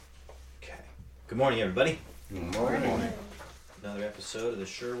Good morning, everybody. Good morning. Another episode of the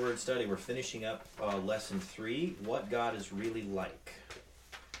Sure Word Study. We're finishing up lesson 3, What God is Really Like.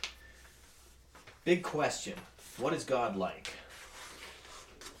 Big question. What is God like?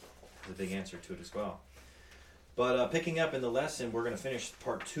 There's a big answer to it as well. But picking up in the lesson, we're going to finish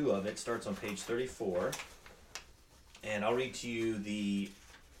part 2 of it. It starts on page 34. And I'll read to you the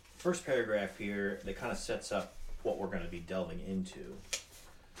first paragraph here that kind of sets up what we're going to be delving into.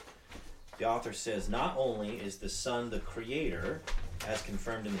 The author says, not only is the Son the Creator, as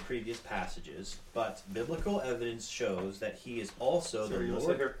confirmed in the previous passages, but biblical evidence shows that he is also the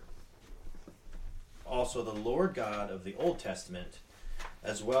Lord God of the Old Testament,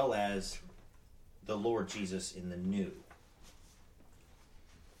 as well as the Lord Jesus in the New.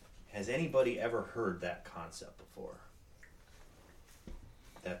 Has anybody ever heard that concept before?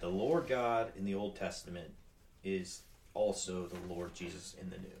 That the Lord God in the Old Testament is also the Lord Jesus in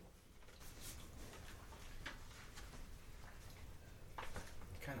the New.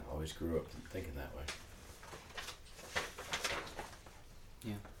 Kind of always grew up thinking that way.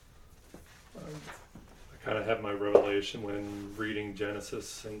 Yeah. I kind of had my revelation when reading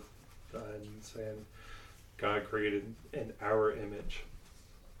Genesis and saying God created in our image.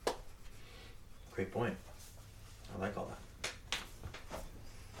 Great point. I like all that.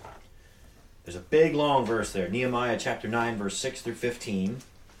 There's a big long verse there. Nehemiah chapter 9, verse 6 through 15.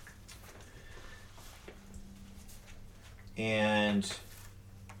 And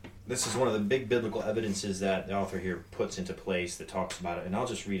this is one of the big biblical evidences that the author here puts into place that talks about it. And I'll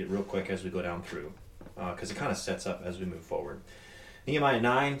just read it real quick as we go down through, because it kind of sets up as we move forward. Nehemiah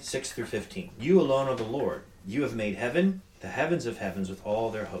 9, 6 through 15. You alone are the Lord. You have made heaven, the heavens of heavens with all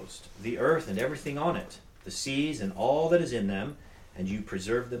their host, the earth and everything on it, the seas and all that is in them, and you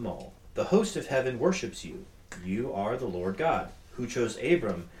preserve them all. The host of heaven worships you. You are the Lord God, who chose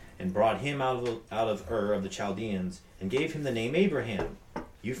Abram and brought him out of Ur of the Chaldeans and gave him the name Abraham.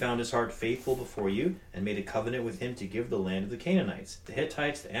 You found his heart faithful before you and made a covenant with him to give the land of the Canaanites, the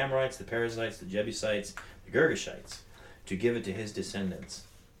Hittites, the Amorites, the Perizzites, the Jebusites, the Girgashites, to give it to his descendants.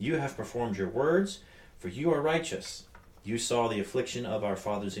 You have performed your words, for you are righteous. You saw the affliction of our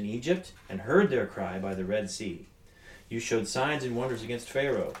fathers in Egypt and heard their cry by the Red Sea. You showed signs and wonders against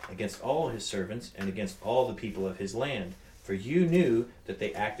Pharaoh, against all his servants, and against all the people of his land, for you knew that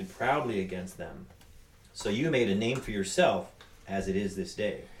they acted proudly against them. So you made a name for yourself, as it is this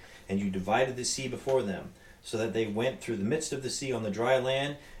day. And you divided the sea before them, so that they went through the midst of the sea on the dry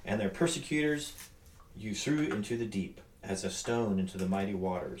land, and their persecutors you threw into the deep, as a stone into the mighty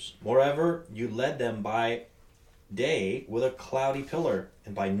waters. Moreover, you led them by day with a cloudy pillar,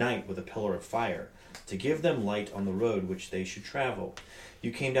 and by night with a pillar of fire, to give them light on the road which they should travel.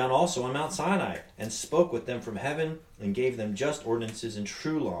 You came down also on Mount Sinai, and spoke with them from heaven, and gave them just ordinances and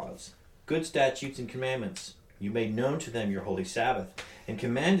true laws, good statutes and commandments. You made known to them your holy Sabbath, and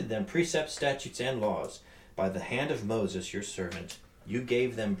commanded them precepts, statutes, and laws. By the hand of Moses your servant, you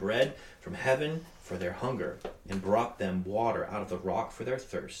gave them bread from heaven for their hunger, and brought them water out of the rock for their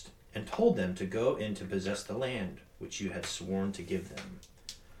thirst, and told them to go in to possess the land which you had sworn to give them.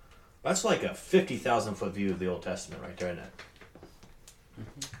 That's like a 50,000-foot view of the Old Testament right there, isn't it?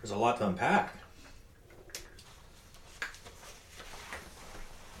 Mm-hmm. There's a lot to unpack.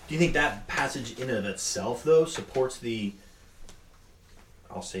 Do you think that passage in and of itself, though, supports the,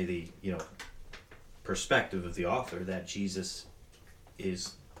 I'll say the, perspective of the author that Jesus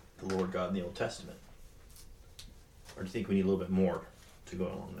is the Lord God in the Old Testament? Or do you think we need a little bit more to go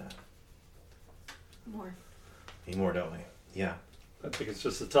along that? More. Need more, don't we? Yeah. I think it's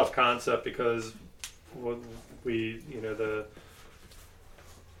just a tough concept because the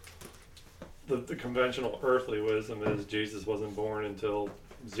conventional earthly wisdom is Jesus wasn't born until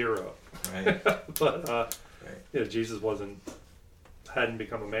 0. Right. But right. Jesus hadn't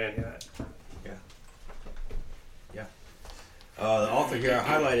become a man yet. Yeah. The author here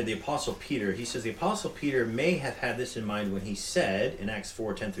highlighted the Apostle Peter. He says the Apostle Peter may have had this in mind when he said in Acts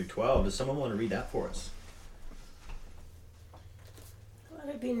 4:10 through 12. Does someone want to read that for us?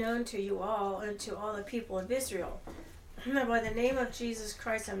 Let it be known to you all and to all the people of Israel that by the name of Jesus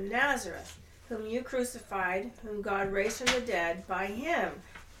Christ of Nazareth, whom you crucified, whom God raised from the dead, by him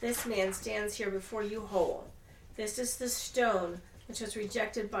this man stands here before you whole. This is the stone which was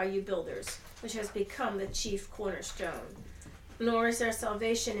rejected by you builders, which has become the chief cornerstone. Nor is there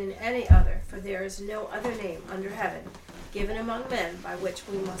salvation in any other, for there is no other name under heaven given among men by which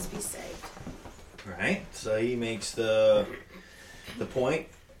we must be saved. Right. So he makes the point,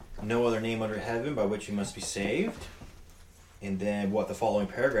 no other name under heaven by which you must be saved. And then the following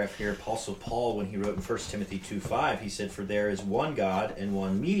paragraph here, Apostle Paul, when he wrote in 1 Timothy 2:5, he said, "For there is one God and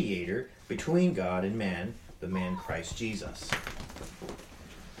one mediator between God and man, the man Christ Jesus."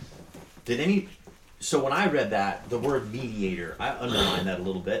 So when I read that, the word mediator, I underlined that a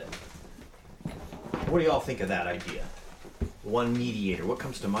little bit. What do y'all think of that idea? One mediator. What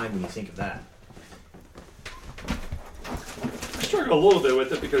comes to mind when you think of that? I struggle a little bit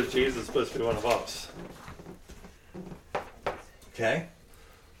with it because Jesus is supposed to be one of us. Okay.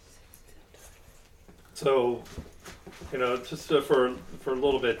 So, just for a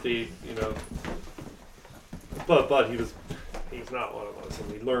little bit, but he's not one of us,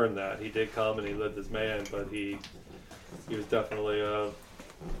 and we learned that he did come and he lived as man, but he was definitely a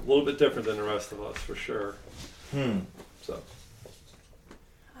little bit different than the rest of us for sure. So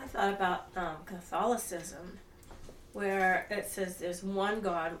I thought about Catholicism, where it says there's one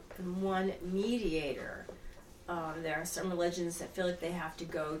God and one mediator. There are some religions that feel like they have to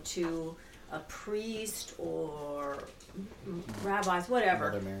go to a priest or rabbis,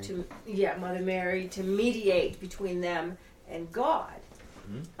 whatever, Mother Mary, to mediate between them and God.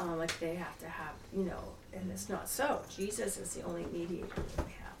 Like they have to have, and it's not so. Jesus is the only mediator that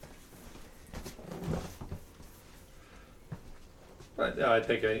we have. But I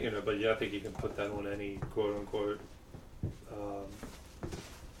think I think you can put that on any quote unquote.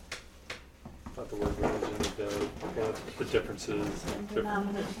 Not the word religion, the differences,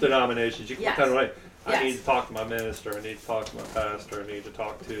 denominations. You can put that on. I need to talk to my minister. I need to talk to my pastor. I need to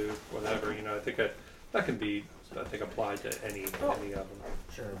talk to whatever. I think that can be, applied to any of them.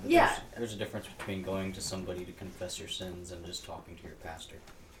 Sure. But there's a difference between going to somebody to confess your sins and just talking to your pastor.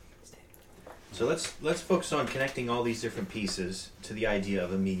 So let's focus on connecting all these different pieces to the idea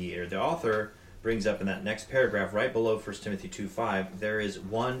of a mediator. The author brings up in that next paragraph, right below 1 Timothy 2:5, there is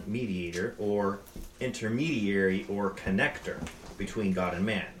one mediator or intermediary or connector between God and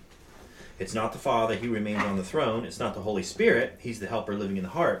man. It's not the Father, he remains on the throne. It's not the Holy Spirit, he's the helper living in the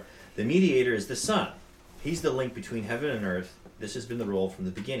heart. The mediator is the Son. He's the link between heaven and earth. This has been the role from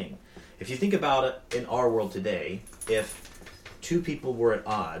the beginning. If you think about it in our world today, if two people were at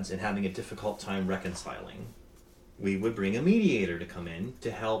odds and having a difficult time reconciling, we would bring a mediator to come in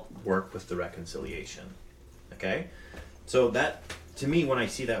to help work with the reconciliation. Okay? So that, to me, when I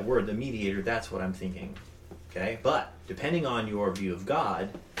see that word, the mediator, that's what I'm thinking. Okay? But, depending on your view of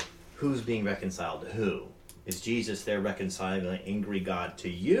God, who's being reconciled to who? Is Jesus there reconciling an angry God to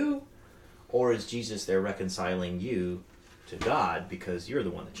you? Or is Jesus there reconciling you to God because you're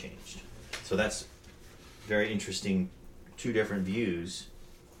the one that changed? So that's very interesting, two different views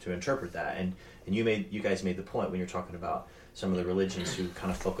to interpret that. And you guys made the point when you're talking about some of the religions who kind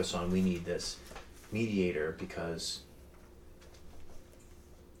of focus on, we need this mediator because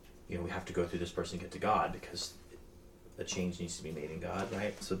we have to go through this person to get to God because a change needs to be made in God,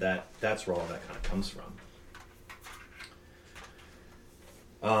 right? So that's where all that kind of comes from.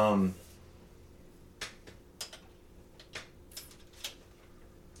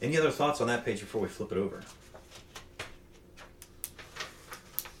 Any other thoughts on that page before we flip it over?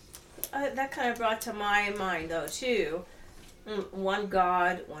 That kind of brought to my mind, though, too, one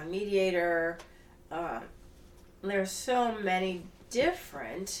God, one mediator. There's so many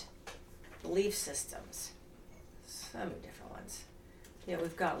different belief systems. So many different ones.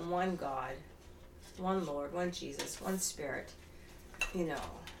 We've got one God, one Lord, one Jesus, one Spirit.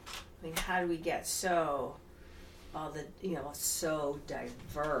 How do we get so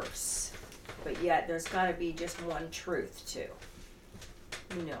diverse? But yet there's got to be just one truth, too.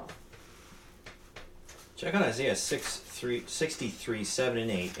 Check out Isaiah 63, 7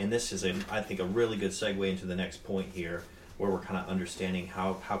 and 8, and this is, I think, a really good segue into the next point here, where we're kind of understanding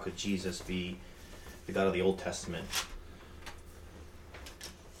how could Jesus be the God of the Old Testament.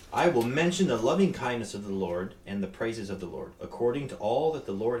 I will mention the loving kindness of the Lord and the praises of the Lord, according to all that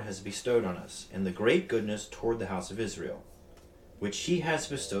the Lord has bestowed on us, and the great goodness toward the house of Israel, which he has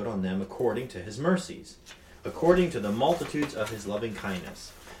bestowed on them according to his mercies, according to the multitudes of his loving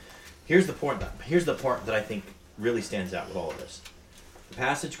kindness. Here's the part that I think really stands out with all of this. The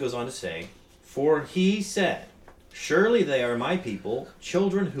passage goes on to say, "For he said, surely they are my people,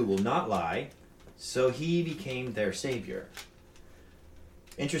 children who will not lie, so he became their Savior."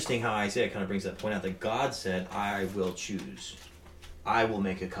 Interesting how Isaiah kind of brings that point out that God said, I will choose, I will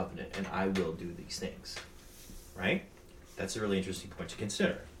make a covenant, and I will do these things. Right? That's a really interesting point to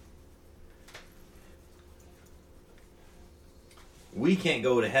consider. We can't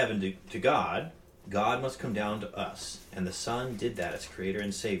go to heaven to God. God must come down to us. And the Son did that as Creator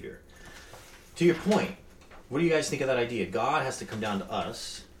and Savior. To your point, what do you guys think of that idea? God has to come down to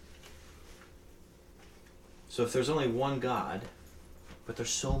us. So if there's only one God, but there's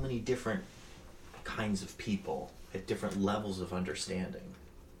so many different kinds of people at different levels of understanding.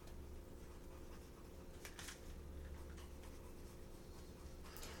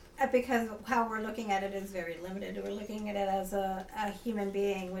 Because how we're looking at it is very limited. We're looking at it as a human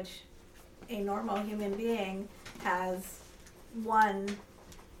being, which a normal human being has one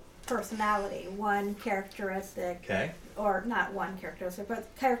personality, one characteristic, Okay. or not one characteristic, but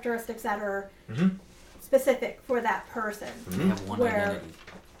characteristics that are Mm-hmm. specific for that person. They have one Where- identity.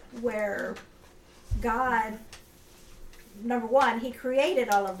 Where God, number one, He created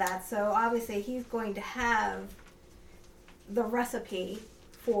all of that, so obviously He's going to have the recipe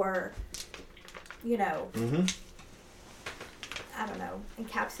for, Mm-hmm. I don't know,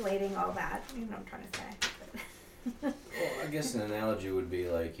 encapsulating all that. You know what I'm trying to say. Well, I guess an analogy would be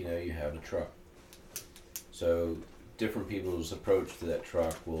like, you have a truck. So different people's approach to that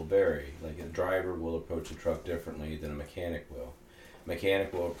truck will vary. Like a driver will approach a truck differently than a mechanic will. A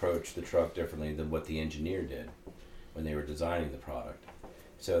mechanic will approach the truck differently than what the engineer did when they were designing the product.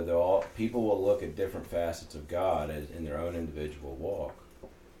 So people will look at different facets of God as in their own individual walk.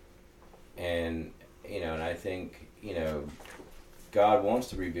 And I think, God wants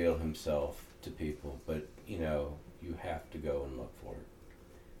to reveal Himself to people, but you have to go and look for it.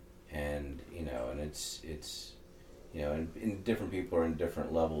 And and it's and different people are in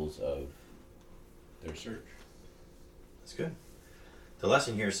different levels of their search. That's good. The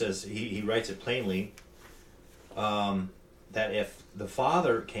lesson here says, he writes it plainly, that if the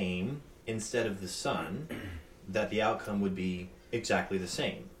Father came instead of the Son, that the outcome would be exactly the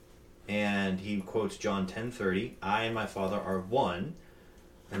same. And he quotes John 10:30, I and my Father are one.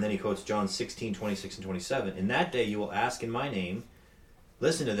 And then he quotes John 16:26 and 27. In that day you will ask in my name.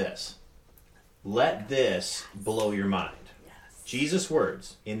 Listen to this. Let this blow your mind. Yes. Jesus'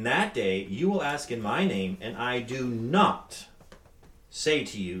 words. In that day you will ask in my name, and I do not say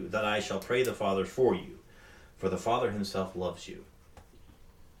to you that I shall pray the Father for you, for the Father Himself loves you.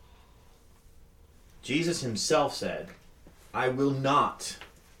 Jesus Himself said, I will not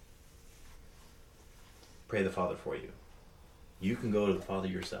pray the Father for you. You can go to the Father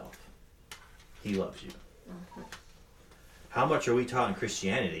yourself. He loves you. Mm-hmm. How much are we taught in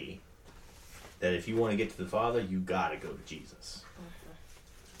Christianity that if you want to get to the Father, you gotta go to Jesus?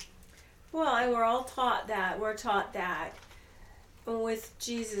 Well, and we're all taught that. We're taught that with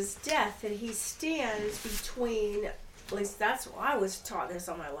Jesus' death, that He stands between, at least that's what I was taught this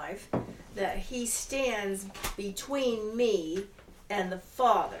all my life, that He stands between me and the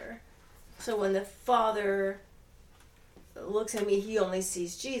Father. So when the Father looks at me, He only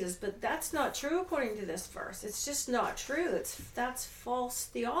sees Jesus. But that's not true according to this verse. It's just not true. That's false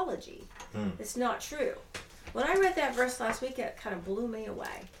theology. It's not true. When I read that verse last week, it kind of blew me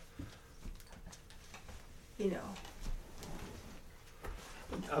away.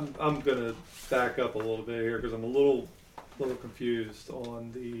 I'm gonna back up a little bit here because I'm a little confused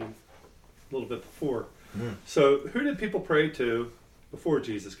on the little bit before. So who did people pray to before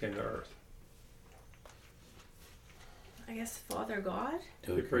Jesus came to earth? I guess Father God.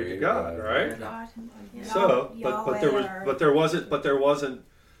 They prayed to God, right? God. Yeah. So, Yahweh but there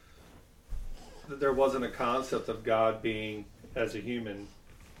wasn't a concept of God being as a human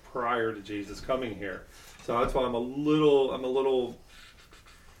prior to Jesus coming here. So that's why I'm a little That's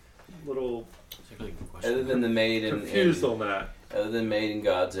a really good question. Other than the made confused on that. Other than made in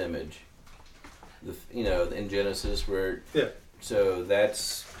God's image, in Genesis where so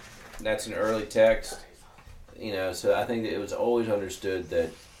that's an early text. So I think that it was always understood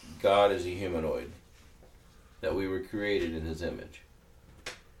that God is a humanoid, that we were created in His image.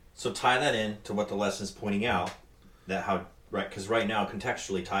 So tie that in to what the lesson's pointing out, because right now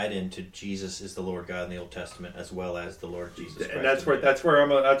contextually tied into Jesus is the Lord God in the Old Testament as well as the Lord Jesus Christ. And that's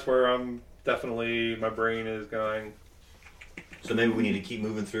where I'm definitely, my brain is going. So maybe we need to keep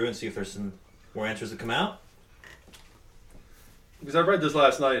moving through and see if there's some more answers that come out. Because I read this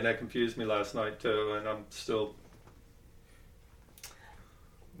last night and that confused me last night too, and I'm still.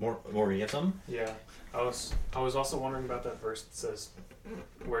 More, you have something? Yeah, I was also wondering about that verse that says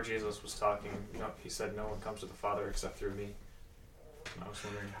where Jesus was talking. He said, "No one comes to the Father except through me." And I was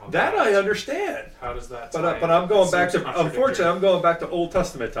wondering how That I understand. How does that? But I'm going back to, unfortunately, I'm going back to Old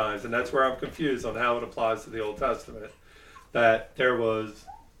Testament times, and that's where I'm confused on how it applies to the Old Testament. That there was,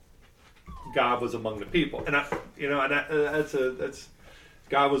 God was among the people, and that's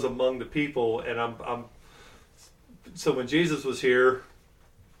God was among the people, and so when Jesus was here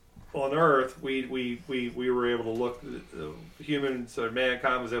on earth, we were able to look, humans or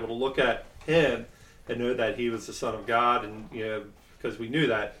mankind was able to look at Him and know that He was the Son of God, and because we knew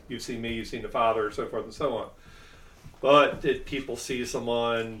that, you've seen me, you've seen the Father, so forth and so on. But did people see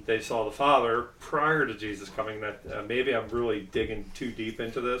someone, they saw the Father prior to Jesus coming? That maybe I'm really digging too deep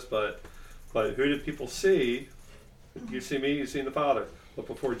into this, but who did people see? You see me, you see the Father. But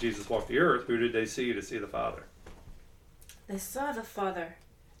before Jesus walked the earth, who did they see to see the Father? They saw the Father.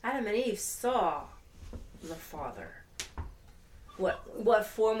 Adam and Eve saw the Father. What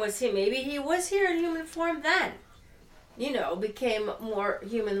form was he? Maybe he was here in human form then. Became more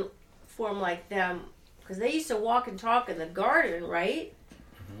human form like them. Because they used to walk and talk in the garden, right?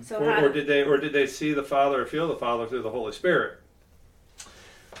 Mm-hmm. So or did they see the Father or feel the Father through the Holy Spirit?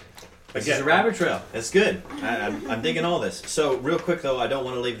 This is a rabbit trail. That's good. I'm digging all this. So real quick though, I don't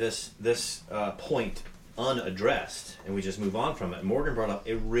want to leave this point unaddressed, and we just move on from it. Morgan brought up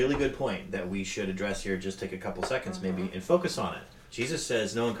a really good point that we should address here. Just take a couple seconds maybe and focus on it. Jesus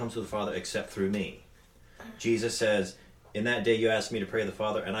says, "No one comes to the Father except through me." Jesus says, "In that day you asked me to pray to the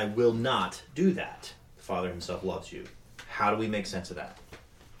Father, and I will not do that. The Father himself loves you." How do we make sense of that?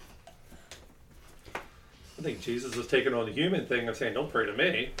 I think Jesus is taking on the human thing of saying, "Don't pray to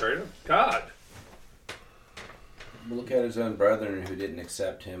me, pray to God." Look at his own brethren who didn't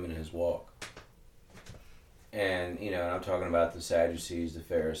accept him in his walk. And, I'm talking about the Sadducees, the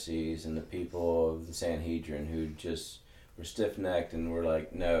Pharisees, and the people of the Sanhedrin who just were stiff-necked and were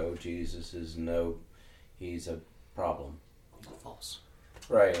like, no, Jesus is he's a problem. False.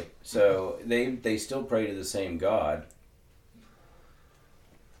 Right. So they still pray to the same God,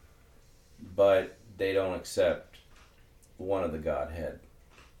 but they don't accept one of the Godhead.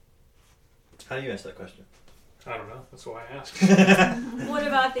 How do you answer that question? I don't know. That's why I asked. what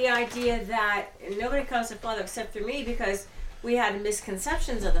about the idea that nobody comes to the Father except through me, because we had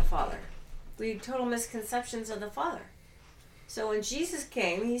misconceptions of the Father. We had total misconceptions of the Father. So when Jesus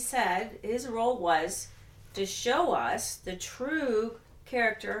came, he said his role was to show us the true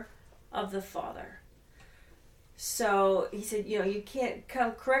character of the Father. So he said, you can't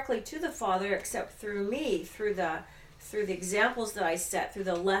come correctly to the Father except through me, through the examples that I set, through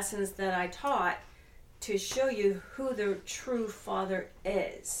the lessons that I taught, to show you who the true Father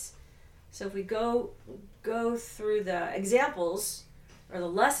is. So if we go through the examples or the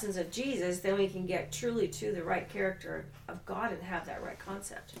lessons of Jesus, then we can get truly to the right character of God and have that right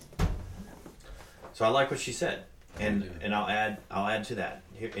concept. So I like what she said, and I'll add to that.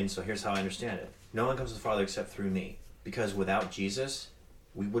 So here's how I understand it. No one comes to the Father except through me, because without Jesus,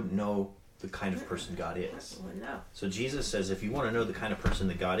 we wouldn't know the kind of person God is. Well, no. So Jesus says, if you want to know the kind of person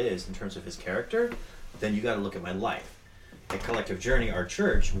that God is in terms of his character, then you got to look at my life. At Collective Journey, our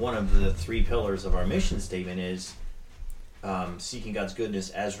church, one of the 3 pillars of our mission statement is seeking God's goodness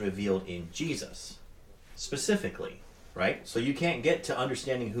as revealed in Jesus, specifically, right? So you can't get to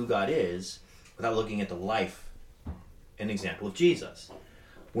understanding who God is without looking at the life and example of Jesus.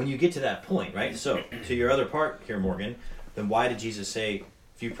 When you get to that point, right? So to your other part here, Morgan, then why did Jesus say,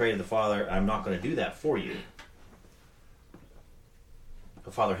 if you pray to the Father, I'm not going to do that for you?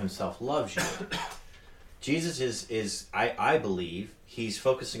 The Father himself loves you. Jesus is I believe, he's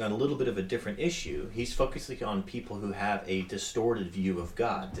focusing on a little bit of a different issue. He's focusing on people who have a distorted view of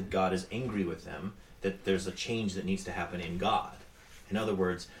God, that God is angry with them, that there's a change that needs to happen in God. In other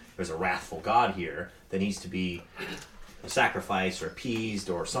words, there's a wrathful God here that needs to be sacrificed or appeased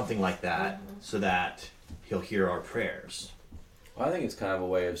or something like that, so that he'll hear our prayers. Well, I think it's kind of a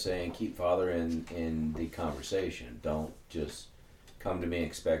way of saying keep Father in the conversation. Don't just come to me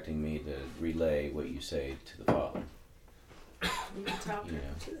expecting me to relay what you say to the Father. You can talk You know.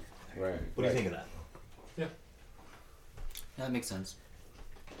 to the Right. What do you think of that? Yeah, that makes sense.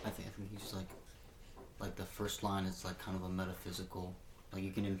 I think he's like the first line is like kind of a metaphysical, like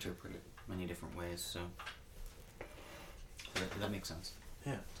you can interpret it many different ways. So that makes sense.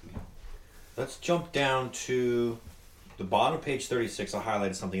 Yeah. To me. Let's jump down to the bottom of page 36. I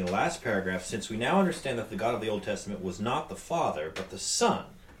highlighted something in the last paragraph. Since we now understand that the God of the Old Testament was not the Father, but the Son,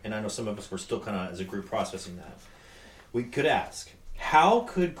 and I know some of us were still kind of, as a group, processing that, we could ask, how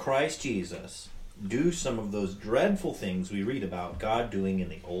could Christ Jesus do some of those dreadful things we read about God doing in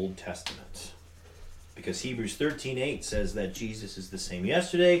the Old Testament? Because Hebrews 13:8 says that Jesus is the same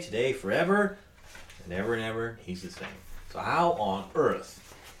yesterday, today, forever, and ever, he's the same. So how on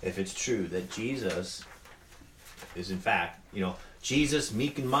earth, if it's true that Jesus is in fact, Jesus,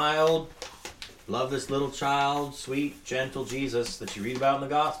 meek and mild, love this little child, sweet, gentle Jesus that you read about in the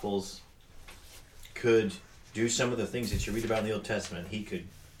Gospels, could do some of the things that you read about in the Old Testament. He could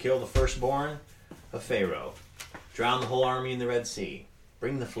kill the firstborn of Pharaoh, drown the whole army in the Red Sea,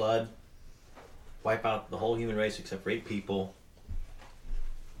 bring the flood, wipe out the whole human race except for 8 people.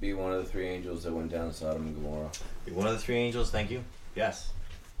 Be one of the 3 angels that went down to Sodom and Gomorrah. Be one of the 3 angels, thank you. Yes.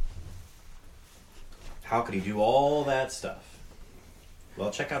 How could he do all that stuff?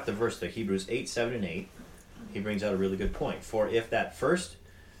 Well, check out the verse there, Hebrews 8, 7, and 8. He brings out a really good point. For if that first...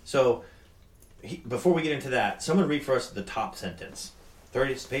 So, before we get into that, someone read for us the top sentence.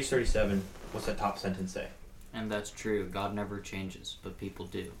 Page 37, what's that top sentence say? And that's true. God never changes, but people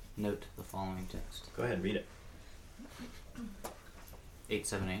do. Note the following text. Go ahead, read it.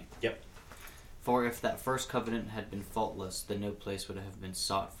 8:7-8. Yep. For if that first covenant had been faultless, then no place would have been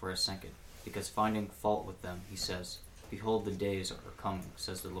sought for a second. Because finding fault with them, he says, Behold, the days are coming,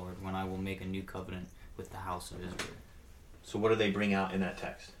 says the Lord, when I will make a new covenant with the house of Israel. So what do they bring out in that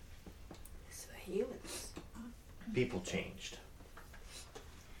text? It's the humans. People changed.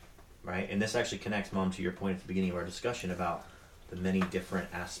 Right? And this actually connects, Mom, to your point at the beginning of our discussion about the many different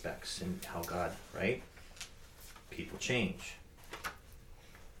aspects and how God, right? People change.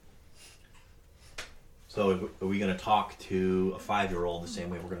 So are we going to talk to a 5-year-old the same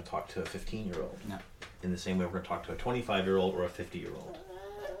way we're going to talk to a 15-year-old? No. In the same way we're going to talk to a 25-year-old or a 50-year-old?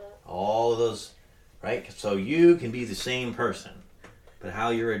 All of those, right? So you can be the same person, but how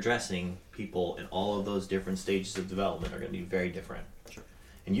you're addressing people in all of those different stages of development are going to be very different. Sure.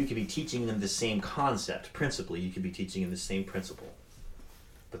 And you could be teaching them the same concept. Principally, you could be teaching them the same principle.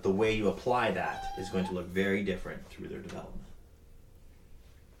 But the way you apply that is going to look very different through their development.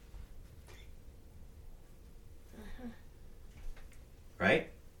 Right?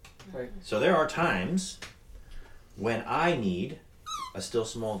 Right. So there are times when I need a still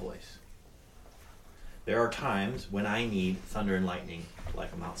small voice. There are times when I need thunder and lightning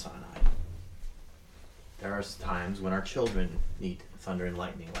like Mount Sinai. There are times when our children need thunder and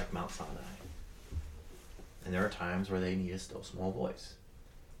lightning like Mount Sinai. And there are times where they need a still small voice.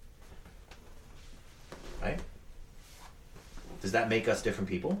 Right? Does that make us different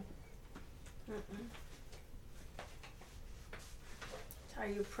people? Mm-mm. It's how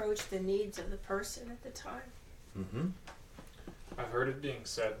you approach the needs of the person at the time. Mm-hmm. I've heard it being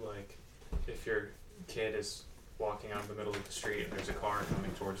said, like, if your kid is walking out in the middle of the street and there's a car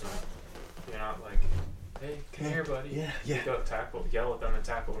coming towards them, you're not like, hey, come here, buddy. Yeah, You go yell at them and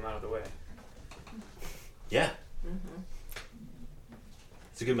tackle them out of the way. Yeah. Mm-hmm.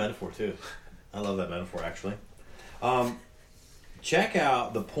 It's a good metaphor, too. I love that metaphor, actually. Check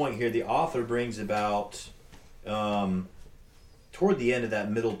out the point here the author brings about toward the end of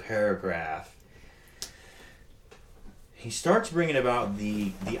that middle paragraph. He starts bringing about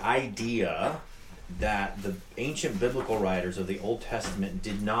the idea that the ancient biblical writers of the Old Testament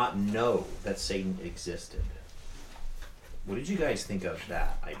did not know that Satan existed. What did you guys think of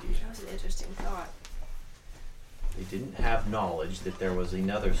that idea? That was an interesting thought. They didn't have knowledge that there was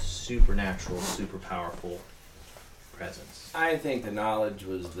another supernatural, super powerful presence. I think the knowledge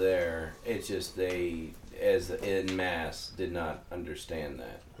was there. It's just they, as in mass, did not understand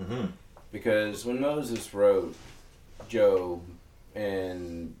that. Mm-hmm. Because when Moses wrote Job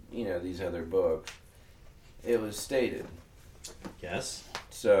and these other books, it was stated. Yes.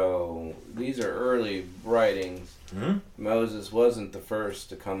 So these are early writings. Mm-hmm. Moses wasn't the first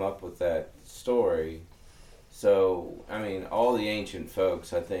to come up with that story. So, I mean, all the ancient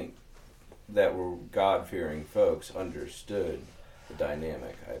folks, I think, that were God-fearing folks understood the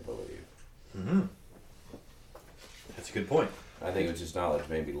dynamic, I believe. Mm-hmm. That's a good point. I think it was just knowledge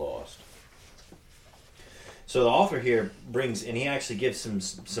may be lost. So the author here brings, and he actually gives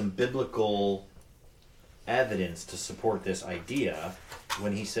some biblical evidence to support this idea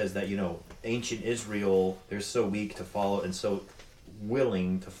when he says that, ancient Israel, they're so weak to follow and so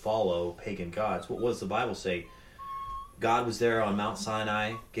willing to follow pagan gods. What does the Bible say? God was there on Mount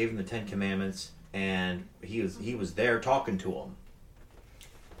Sinai, gave them the 10 Commandments, and he was there talking to them.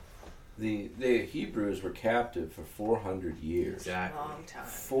 The Hebrews were captive for 400 years. Exactly. Long time.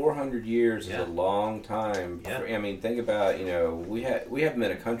 400 years Yeah. is a long time. Yeah. I mean, think about, we haven't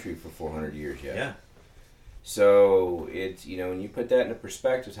been a country for 400 years yet. Yeah. So it's, when you put that into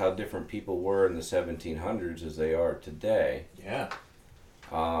perspective, how different people were in the 1700s as they are today. Yeah.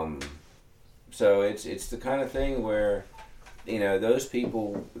 So it's the kind of thing where, those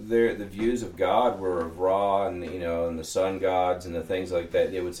people, the views of God were of Ra and, and the sun gods and the things like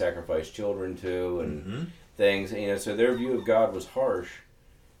that they would sacrifice children to and Mm-hmm. things, so their view of God was harsh.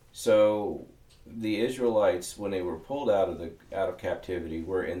 So the Israelites, when they were pulled out of captivity,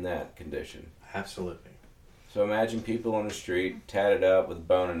 were in that condition. Absolutely. So imagine people on the street, tatted up with a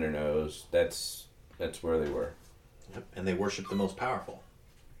bone in their nose. That's where they were. Yep. And they worship the most powerful.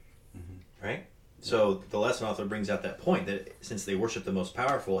 Mm-hmm. Right? So the lesson author brings out that point that since they worship the most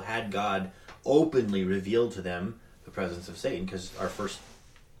powerful, had God openly revealed to them the presence of Satan, because our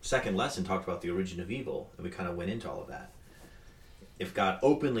second lesson talked about the origin of evil, and we kind of went into all of that. if God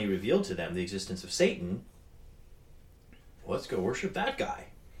openly revealed to them the existence of Satan, let's go worship that guy,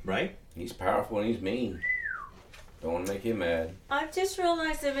 right? He's powerful and he's mean. Don't want to make him mad. I've just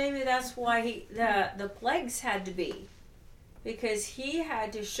realized that maybe that's why the plagues had to be. Because he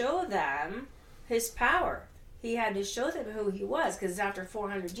had to show them his power. He had to show them who he was, because after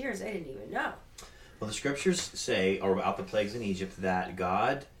 400 years, they didn't even know. Well, the scriptures say, or about the plagues in Egypt, that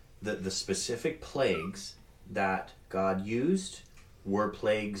God, the specific plagues that God used were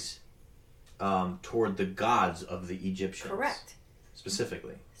plagues toward the gods of the Egyptians. Correct.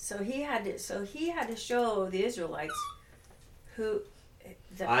 Specifically. So he had to show the Israelites who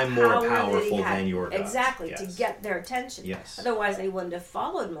I'm more powerful than your gods. Exactly, yes. to get their attention. Yes. Otherwise, they wouldn't have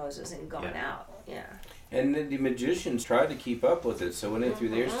followed Moses and gone out. Yeah. And then the magicians tried to keep up with it, so when they threw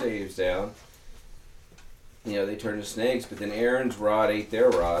their staves down, they turned to snakes, but then Aaron's rod ate their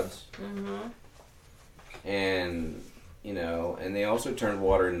rods. And, and they also turned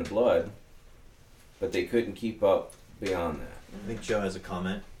water into blood, but they couldn't keep up beyond that. I think Joe has a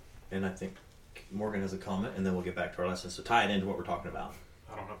comment, and I think Morgan has a comment, and then we'll get back to our lesson. So tie it into what we're talking about.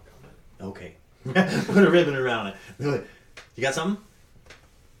 I don't have a comment. Okay. Put a ribbon around it. You got something?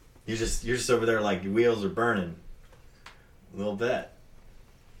 You're just over there like your wheels are burning. A little bit.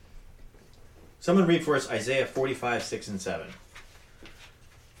 Someone read for us Isaiah 45, 6, and 7.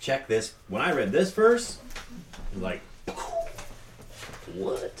 Check this. When I read this verse, I'm like,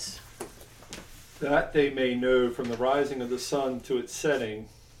 what? That they may know from the rising of the sun to its setting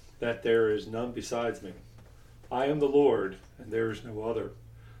that there is none besides me. I am the Lord, and there is no other.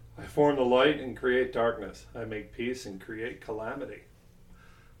 I form the light and create darkness. I make peace and create calamity.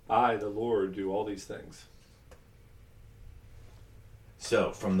 I, the Lord, do all these things.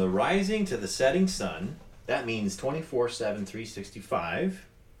 So, from the rising to the setting sun, that means 24/7, 365,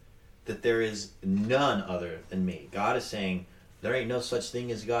 that there is none other than me. God is saying, there ain't no such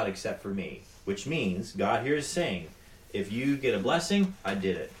thing as God except for me. Which means, God here is saying, if you get a blessing, I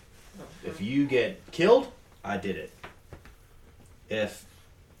did it. If you get killed, I did it. If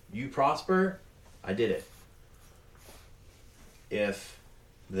you prosper, I did it. If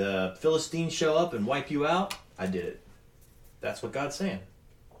the Philistines show up and wipe you out, I did it. That's what God's saying.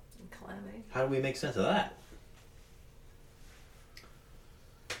 Calamity. How do we make sense of that?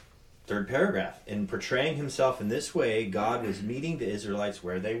 Third paragraph. In portraying himself in this way, God was meeting the Israelites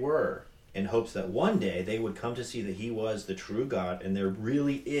where they were, in hopes that one day they would come to see that he was the true God and there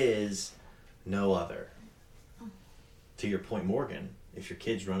really is no other. To your point, Morgan, if your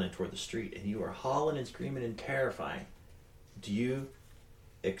kid's running toward the street and you are howling and screaming and terrifying, do you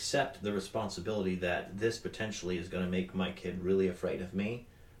accept the responsibility that this potentially is going to make my kid really afraid of me,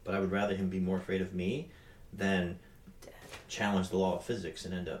 but I would rather him be more afraid of me than challenge the law of physics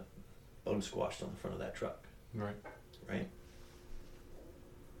and end up bone squashed on the front of that truck? Right. Right?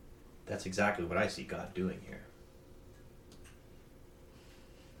 That's exactly what I see God doing here.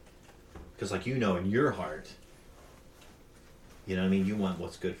 Because like in your heart, you know what I mean? You want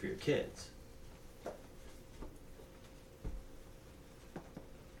what's good for your kids.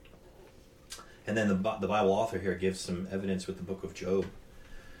 And then the Bible author here gives some evidence with the book of Job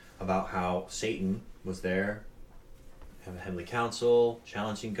about how Satan was there, having a heavenly council,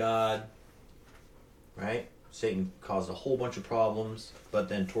 challenging God, right? Satan caused a whole bunch of problems, but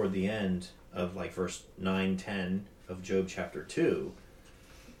then toward the end of like verse 9, 10 of Job chapter 2,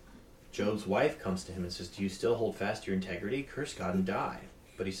 Job's wife comes to him and says, do you still hold fast to your integrity? Curse God and die.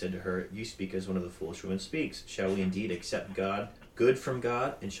 But he said to her, you speak as one of the foolish women speaks. Shall we indeed accept good from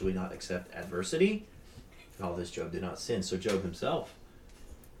God, and shall we not accept adversity? And all this Job did not sin. So Job himself,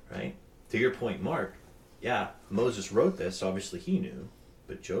 right? To your point, Mark, yeah, Moses wrote this, so obviously he knew,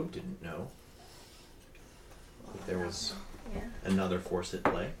 but Job didn't know that there was another force at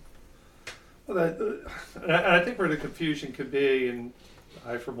play. Well, I think where the confusion could be, and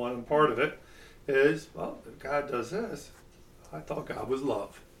I, for one, am part of it, is, well, if God does this, I thought God was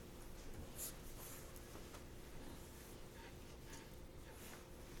love.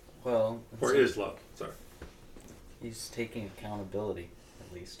 Well, Or is love, sorry. he's taking accountability,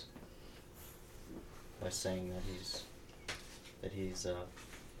 at least, by saying that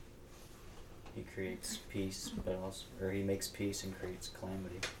he creates peace, but also, or he makes peace and creates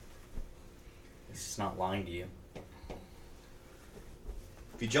calamity. He's just not lying to you.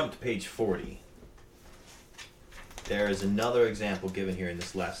 If you jump to page 40, there is another example given here in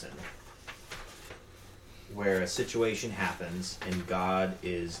this lesson where a situation happens and God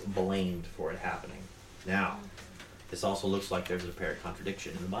is blamed for it happening. Now, this also looks like there's an apparent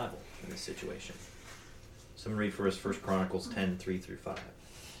contradiction in the Bible in this situation. Someone read for us 1 Chronicles 10, 3 through 5.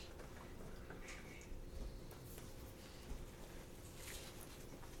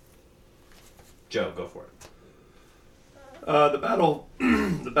 Joe, go for it.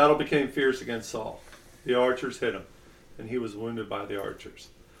 The battle became fierce against Saul. The archers hit him, and he was wounded by the archers.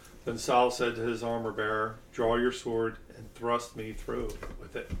 Then Saul said to his armor bearer, "Draw your sword and thrust me through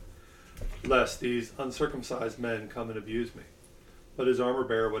with it, lest these uncircumcised men come and abuse me." But his armor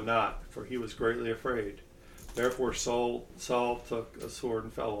bearer would not, for he was greatly afraid. Therefore Saul took a sword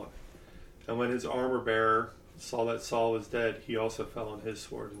and fell on it. And when his armor bearer saw that Saul was dead, he also fell on his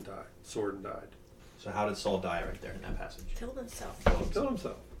sword and died. So how did Saul die right there in that passage? Killed himself. Killed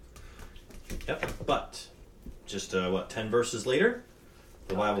himself. Yep. But just 10 verses later,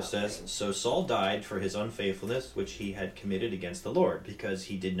 the Bible says, "So Saul died for his unfaithfulness which he had committed against the Lord, because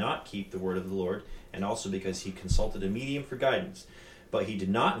he did not keep the word of the Lord, and also because he consulted a medium for guidance. But he did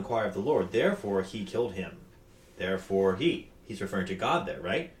not inquire of the Lord, therefore he killed him." Therefore he's referring to God there,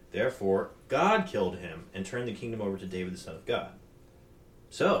 right? Therefore God killed him and turned the kingdom over to David the son of God.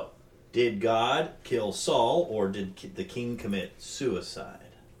 So, did God kill Saul, or did the king commit suicide?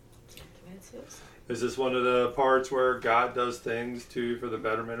 Committed suicide. Is this one of the parts where God does things for the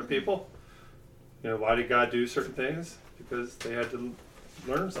betterment of people? Why did God do certain things? Because they had to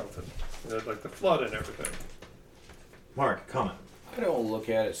learn something. Like the flood and everything. Mark, comment. I don't look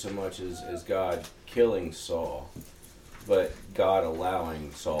at it so much as God killing Saul, but God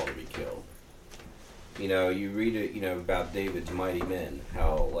allowing Saul to be killed. You read it, about David's mighty men,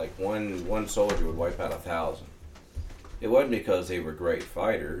 how like one soldier would wipe out 1,000. It wasn't because they were great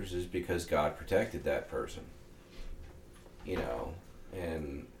fighters, it's because God protected that person.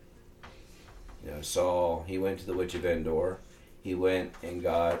 And Saul, he went to the Witch of Endor. He went and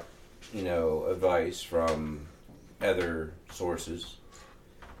got, advice from other sources.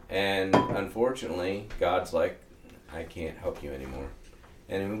 And unfortunately, God's like, "I can't help you anymore."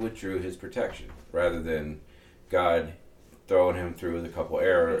 And he withdrew his protection, rather than God throwing him through with a couple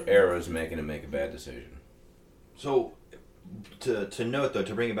arrows, making him make a bad decision. So, to note though,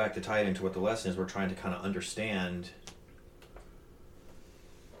 to bring it back to tie it into what the lesson is, we're trying to kind of understand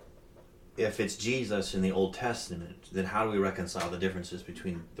if it's Jesus in the Old Testament, then how do we reconcile the differences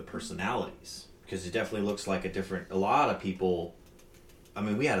between the personalities? Because it definitely looks like a lot of people. I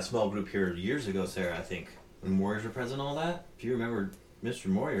mean, we had a small group here years ago, Sarah, I think, when Warriors were present and all that. If you remember Mr.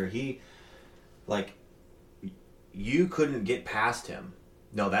 Moyer, you couldn't get past him.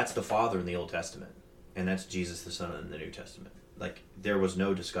 No, that's the Father in the Old Testament, and that's Jesus the Son in the New Testament. There was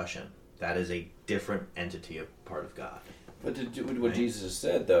no discussion. That is a different entity, a part of God. But what Jesus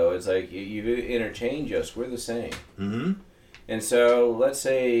said, though, is like, you interchange us, we're the same. Mm-hmm. And so, let's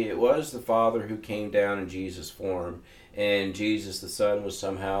say it was the Father who came down in Jesus' form, and Jesus the Son was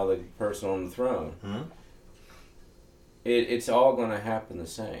somehow the person on the throne. Mm-hmm. It's all going to happen the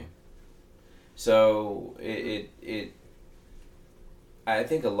same. So, I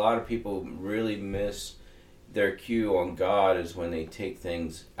think a lot of people really miss their cue on God is when they take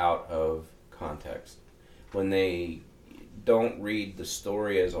things out of context. When they don't read the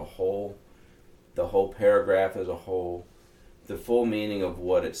story as a whole, the whole paragraph as a whole, the full meaning of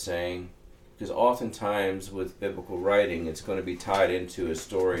what it's saying. Because oftentimes with biblical writing, it's going to be tied into a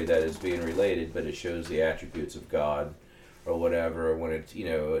story that is being related, but it shows the attributes of God or whatever. When it's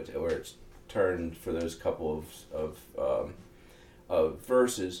where it's turned for those couple of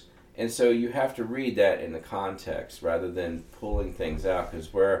verses, and so you have to read that in the context rather than pulling things out.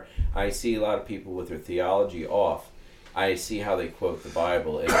 Because where I see a lot of people with their theology off, I see how they quote the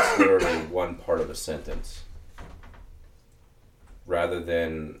Bible, and it's literally one part of a sentence, rather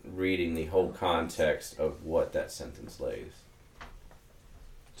than reading the whole context of what that sentence lays.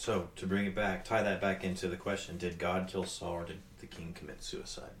 So, to bring it back, tie that back into the question, did God kill Saul, or did the king commit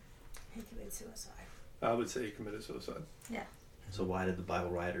suicide? He committed suicide. I would say he committed suicide. Yeah. So why did the Bible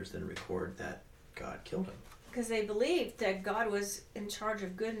writers then record that God killed him? Because they believed that God was in charge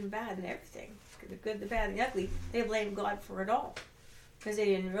of good and bad and everything. The good, the bad, and the ugly. They blamed God for it all. Because they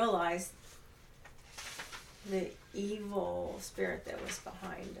didn't realize the evil spirit that was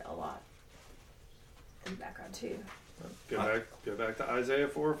behind a lot in the background too. Go back to Isaiah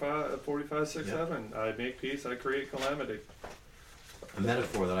 45, 6, 7. I make peace, I create calamity. A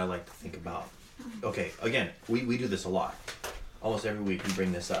metaphor that I like to think about. Okay, again, we do this a lot. Almost every week we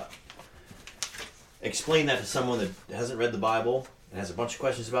bring this up. Explain that to someone that hasn't read the Bible and has a bunch of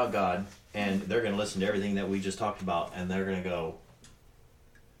questions about God, and they're going to listen to everything that we just talked about, and they're going to go,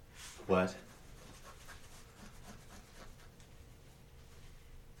 what?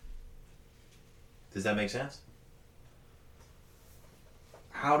 Does that make sense?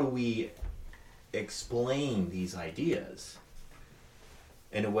 How do we explain these ideas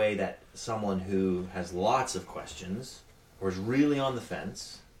in a way that someone who has lots of questions or is really on the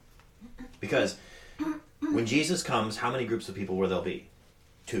fence Because when Jesus comes, how many groups of people will there be?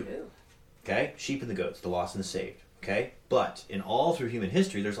 2. Okay? Sheep and the goats, the lost and the saved. Okay? But in all through human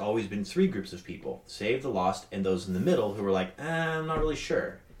history, there's always been 3 groups of people. Saved, the lost, and those in the middle who were like, I'm not really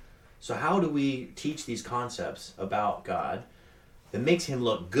sure. So how do we teach these concepts about God that makes him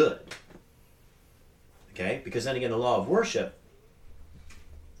look good? Okay? Because then again, the law of worship,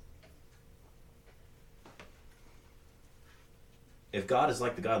 if God is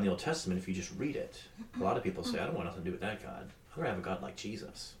like the God in the Old Testament, if you just read it, a lot of people say, I don't want nothing to do with that God. I'd rather have a God like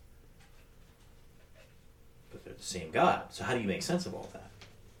Jesus. But they're the same God. So how do you make sense of all of that?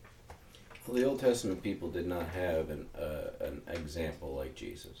 Well, the Old Testament people did not have an example like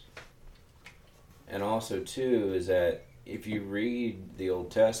Jesus. And also, too, is that if you read the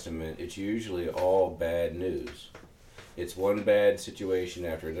Old Testament, it's usually all bad news. It's one bad situation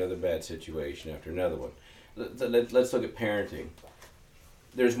after another bad situation after another one. Let's look at parenting.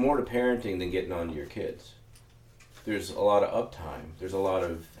 There's more to parenting than getting on to your kids. There's a lot of uptime. There's a lot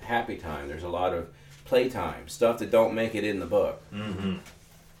of happy time. There's a lot of playtime, stuff that don't make it in the book. Mm-hmm.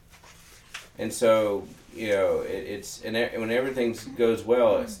 And so, when everything goes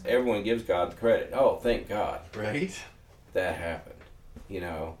well, everyone gives God the credit. Oh, thank God. Right? That happened,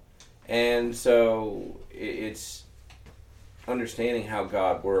 And so it's understanding how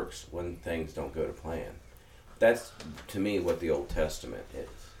God works when things don't go to plan. That's, to me, what the Old Testament is.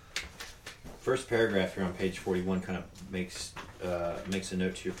 First paragraph here on page 41 kind of makes a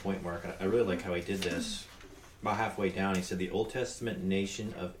note to your point, Mark. I really like how he did this. About halfway down, he said, the Old Testament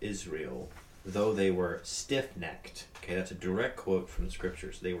nation of Israel, though they were stiff-necked, okay, that's a direct quote from the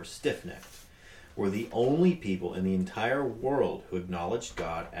scriptures, they were stiff-necked, were the only people in the entire world who acknowledged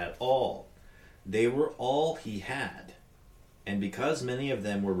God at all. They were all he had. And because many of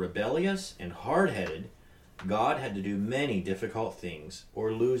them were rebellious and hard-headed, God had to do many difficult things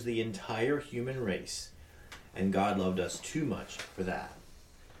or lose the entire human race. And God loved us too much for that.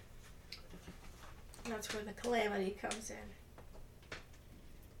 That's where the calamity comes in.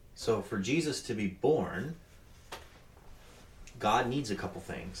 So for Jesus to be born, God needs a couple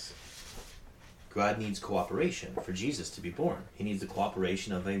things. God needs cooperation for Jesus to be born. He needs the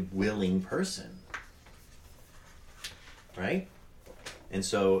cooperation of a willing person. Right? And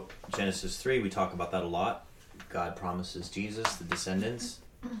so Genesis 3, we talk about that a lot. God promises Jesus, the descendants,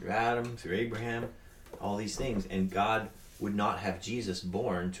 through Adam, through Abraham, all these things. And God would not have Jesus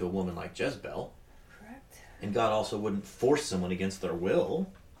born to a woman like Jezebel. Correct. And God also wouldn't force someone against their will.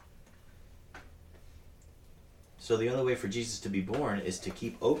 So the only way for Jesus to be born is to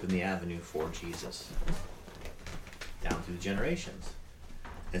keep open the avenue for Jesus down through the generations.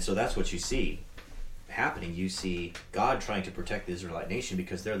 And so that's what you see happening. You see God trying to protect the Israelite nation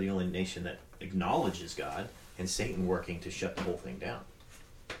because they're the only nation that acknowledges God, and Satan working to shut the whole thing down.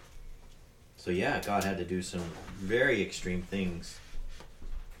 So yeah, God had to do some very extreme things.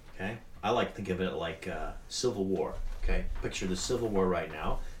 Okay? I like to think of it like Civil War. Okay? Picture the Civil War right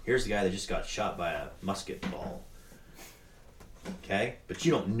now. Here's the guy that just got shot by a musket ball. Okay? But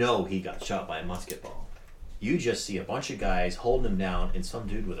you don't know he got shot by a musket ball. You just see a bunch of guys holding him down and some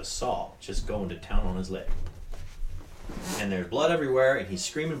dude with a saw just going to town on his leg. And there's blood everywhere and he's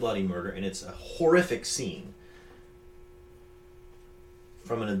screaming bloody murder and it's a horrific scene.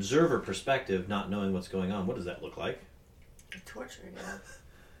 From an observer perspective, not knowing what's going on, what does that look like? Torturing him.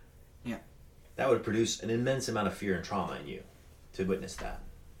 Yeah. That would produce an immense amount of fear and trauma in you to witness that.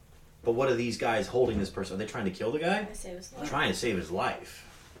 But what are these guys holding this person? Are they trying to kill the guy? Trying to save his life.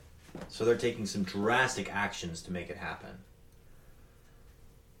 So they're taking some drastic actions to make it happen.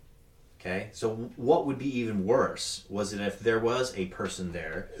 Okay? So what would be even worse was it if there was a person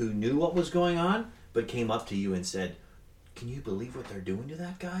there who knew what was going on, but came up to you and said, can you believe what they're doing to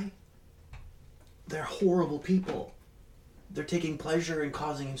that guy? They're horrible people. They're taking pleasure in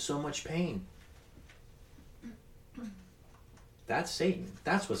causing him so much pain. That's Satan.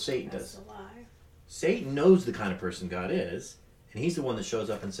 That's what Satan does. That's a lie. Satan knows the kind of person God is, and he's the one that shows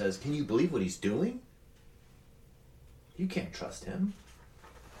up and says, can you believe what he's doing? You can't trust him.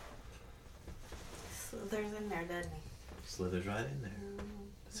 Slithers in there, doesn't he? Slithers right in there.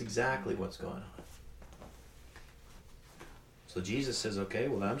 That's exactly what's going on. So Jesus says, okay,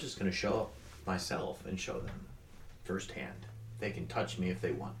 well, I'm just going to show up myself and show them firsthand. They can touch me if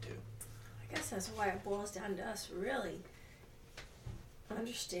they want to. I guess that's why it boils down to us really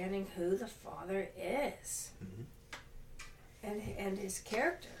understanding who the Father is. Mm-hmm. And his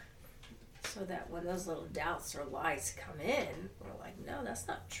character. So that when those little doubts or lies come in, we're like, no, that's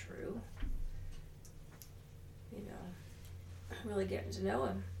not true. You know, really getting to know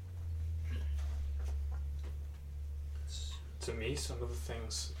him. To me, some of the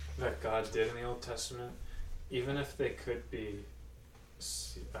things that God did in the Old Testament, even if they could be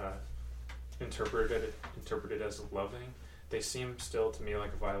interpreted as loving, they seem still to me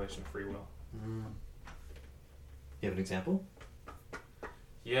like a violation of free will. You have an example?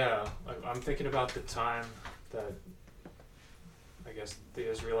 Yeah, I'm thinking about the time that I guess the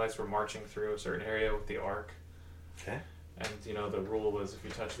Israelites were marching through a certain area with the ark. Okay. And, the rule was if you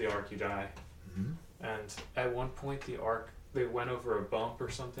touch the ark, you die. Mm-hmm. And at one point, they went over a bump or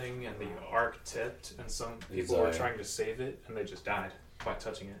something, and the ark tipped, and some people were trying to save it, and they just died by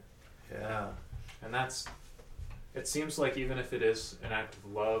touching it. Yeah. And it seems like even if it is an act of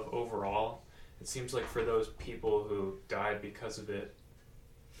love overall, it seems like for those people who died because of it,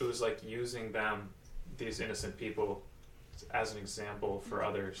 it was like using them, these innocent people, as an example for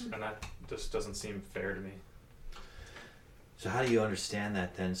others, and that just doesn't seem fair to me. So how do you understand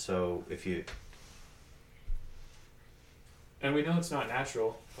that then? So if you... And we know it's not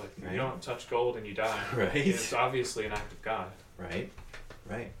natural. Like, right. You don't touch gold and you die. Right. It's obviously an act of God. Right.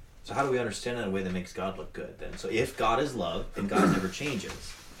 So how do we understand it in a way that makes God look good then? So if God is love, then God never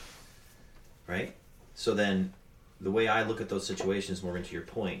changes. Right? So then the way I look at those situations, Morgan, to your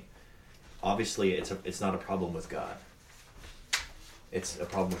point, obviously it's not a problem with God. It's a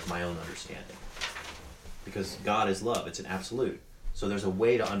problem with my own understanding. Because God is love. It's an absolute. So there's a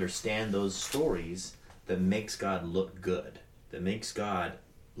way to understand those stories that makes God look good, that makes God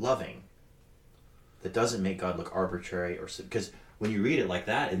loving, that doesn't make God look arbitrary or... Because when you read it like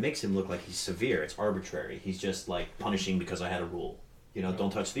that, it makes him look like he's severe. It's arbitrary. He's just like punishing because I had a rule.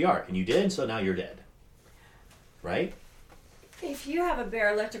 Don't touch the ark. And you did, so now you're dead. Right? If you have a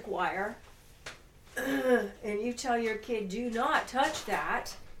bare electric wire and you tell your kid, do not touch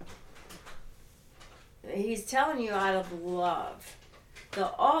that, he's telling you out of love.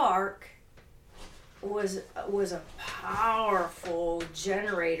 The ark was a powerful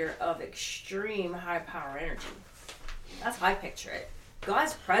generator of extreme high power energy. That's how I picture it.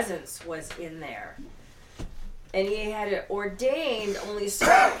 God's presence was in there. And he had it ordained only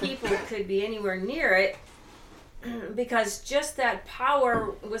certain people could be anywhere near it because just that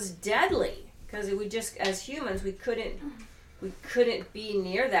power was deadly. Because we just, as humans, we couldn't be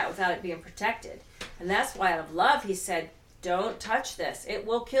near that without it being protected. And that's why out of love he said, don't touch this. It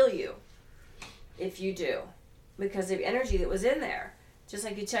will kill you if you do. Because of the energy that was in there. Just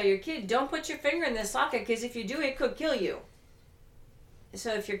like you tell your kid, don't put your finger in this socket because if you do, it could kill you.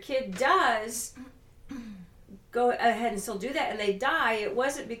 So if your kid does go ahead and still do that and they die, it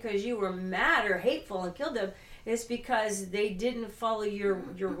wasn't because you were mad or hateful and killed them. It's because they didn't follow your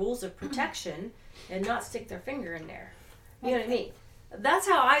rules of protection and not stick their finger in there. You know what I mean? That's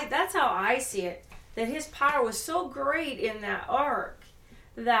how I see it. That his power was so great in that ark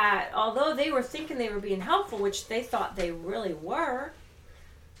that although they were thinking they were being helpful, which they thought they really were,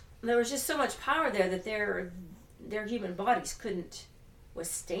 there was just so much power there that their human bodies couldn't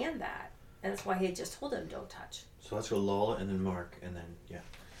withstand that. And that's why he just told them don't touch. So let's go Lola and then Mark and then, yeah.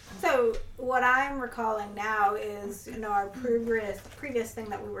 So what I'm recalling now is, our previous thing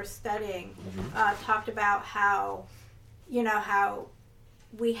that we were studying talked about how, how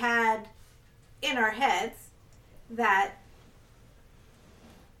we had in our heads that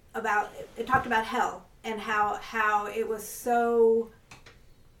it talked about hell and how it was so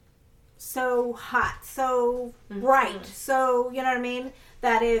hot, so bright, so, you know what I mean?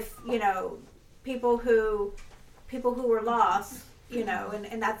 That if, people who were lost,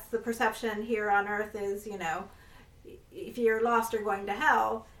 and that's the perception here on earth is, if you're lost, you're going to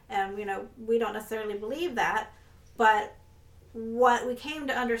hell. And, we don't necessarily believe that. But what we came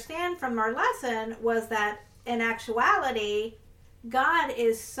to understand from our lesson was that in actuality, God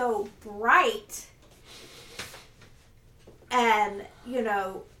is so bright and,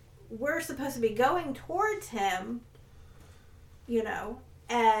 we're supposed to be going towards him,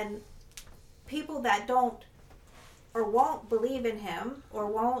 and people that don't or won't believe in him or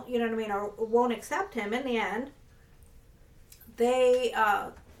won't, or won't accept him in the end, they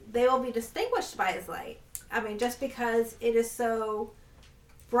will be distinguished by his light. I mean, just because it is so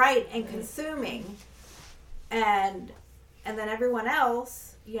bright and consuming, and then everyone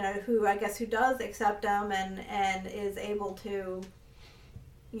else, who does accept him and is able to,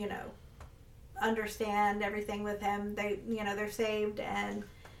 understand everything with him, they're saved and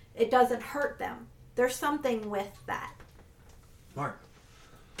it doesn't hurt them. There's something with that. Mark.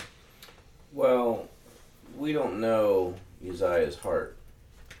 Well, we don't know Uzziah's heart.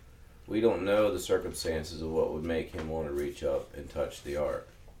 We don't know the circumstances of what would make him want to reach up and touch the ark.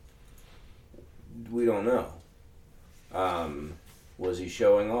 We don't know. Was he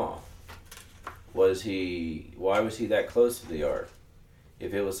showing off? Why was he that close to the ark?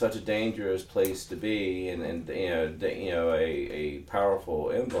 if it was such a dangerous place to be, and a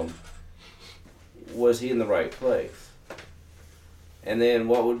powerful emblem, was he in the right place? And then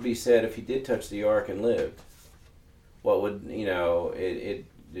what would be said if he did touch the ark and lived? What would,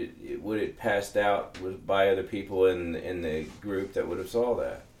 would it passed out by other people in the group that would have saw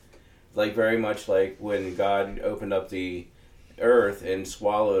that? Like very much like when God opened up the earth and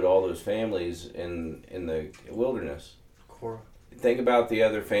swallowed all those families in the wilderness. Korah. Think about the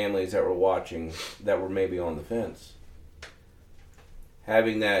other families that were watching, that were maybe on the fence.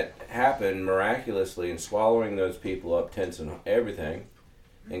 Having that happen miraculously and swallowing those people up, tents and everything,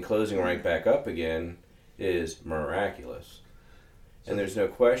 and closing right back up again is miraculous. And there's no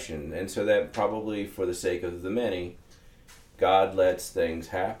question. And so that probably for the sake of the many, God lets things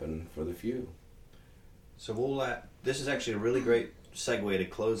happen for the few. So this is actually a really great segue to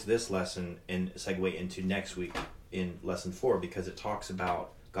close this lesson and segue into next week in lesson 4, because it talks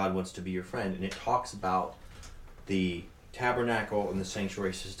about God wants to be your friend, and it talks about the tabernacle and the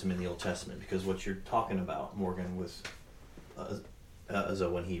sanctuary system in the Old Testament, because what you're talking about, Morgan, was Uzzah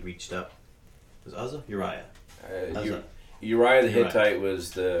when he reached up. Was Uzzah? Uriah. Uriah the Hittite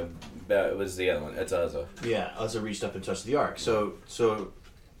was the other one. That's Uzzah. Yeah, Uzzah reached up and touched the ark. So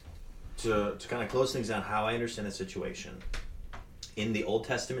to kind of close things down, how I understand the situation, in the Old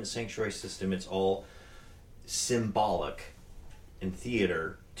Testament sanctuary system, it's all symbolic and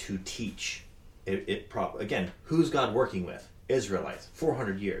theater to teach. Again, who's God working with? Israelites,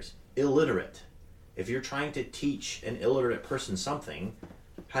 400 years, illiterate. If you're trying to teach an illiterate person something,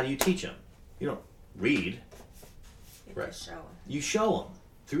 how do you teach them? You don't read. Right. Show them. You show them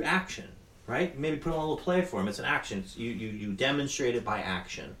through action, right? Maybe put on a little play for them. It's an action. You demonstrate it by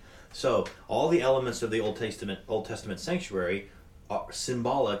action. So all the elements of the Old Testament sanctuary are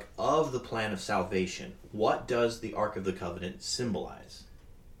symbolic of the plan of salvation. What does the Ark of the Covenant symbolize?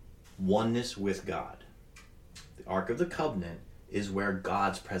 Oneness with God. The Ark of the Covenant is where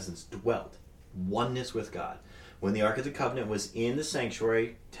God's presence dwelt. Oneness with God. When the Ark of the Covenant was in the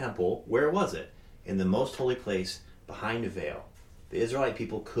sanctuary temple, where was it? In the most holy place behind a veil. The Israelite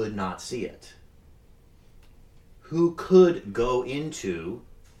people could not see it. Who could go into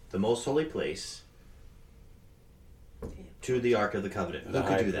the most holy place to the Ark of the Covenant? Who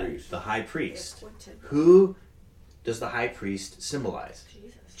could do that? The high priest. Who does the high priest symbolize?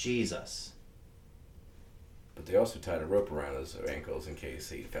 Jesus. But they also tied a rope around his ankles in case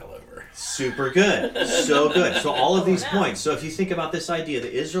he fell over. Super good. So good. So all of these points. So if you think about this idea,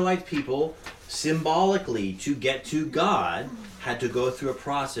 the Israelite people, symbolically, to get to God, had to go through a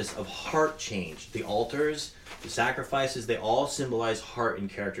process of heart change. The altars, the sacrifices, they all symbolize heart and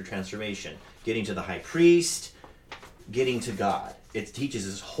character transformation. Getting to the high priest, getting to God. It teaches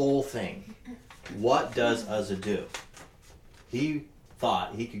this whole thing. What does Uzzah do? He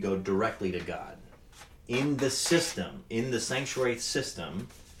thought he could go directly to God. In the system, in the sanctuary system,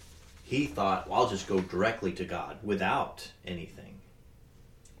 he thought, well, I'll just go directly to God without anything.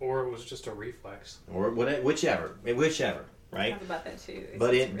 Or it was just a reflex. Or whichever, right? Talk about that too.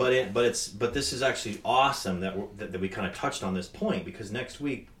 But this is actually awesome that we kind of touched on this point, because next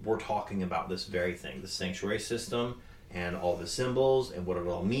week we're talking about this very thing, the sanctuary system and all the symbols and what it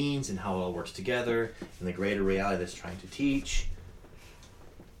all means and how it all works together and the greater reality that's trying to teach.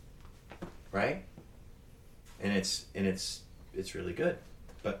 Right? And it's really good.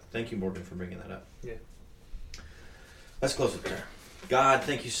 But thank you, Morgan, for bringing that up. Yeah. Let's close with prayer. God,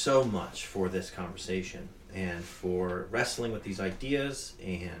 thank you so much for this conversation and for wrestling with these ideas.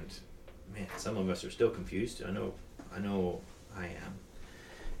 And man, some of us are still confused. I know I am.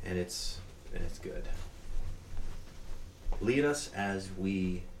 And it's good. Lead us as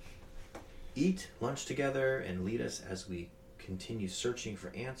we eat lunch together, and lead us as we continue searching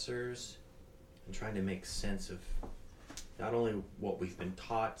for answers and trying to make sense of not only what we've been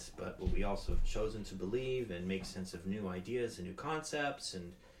taught, but what we also have chosen to believe, and make sense of new ideas and new concepts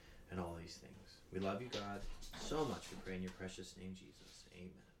and all these things. We love you, God, so much. We pray in your precious name, Jesus.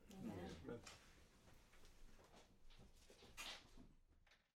 Amen. Amen.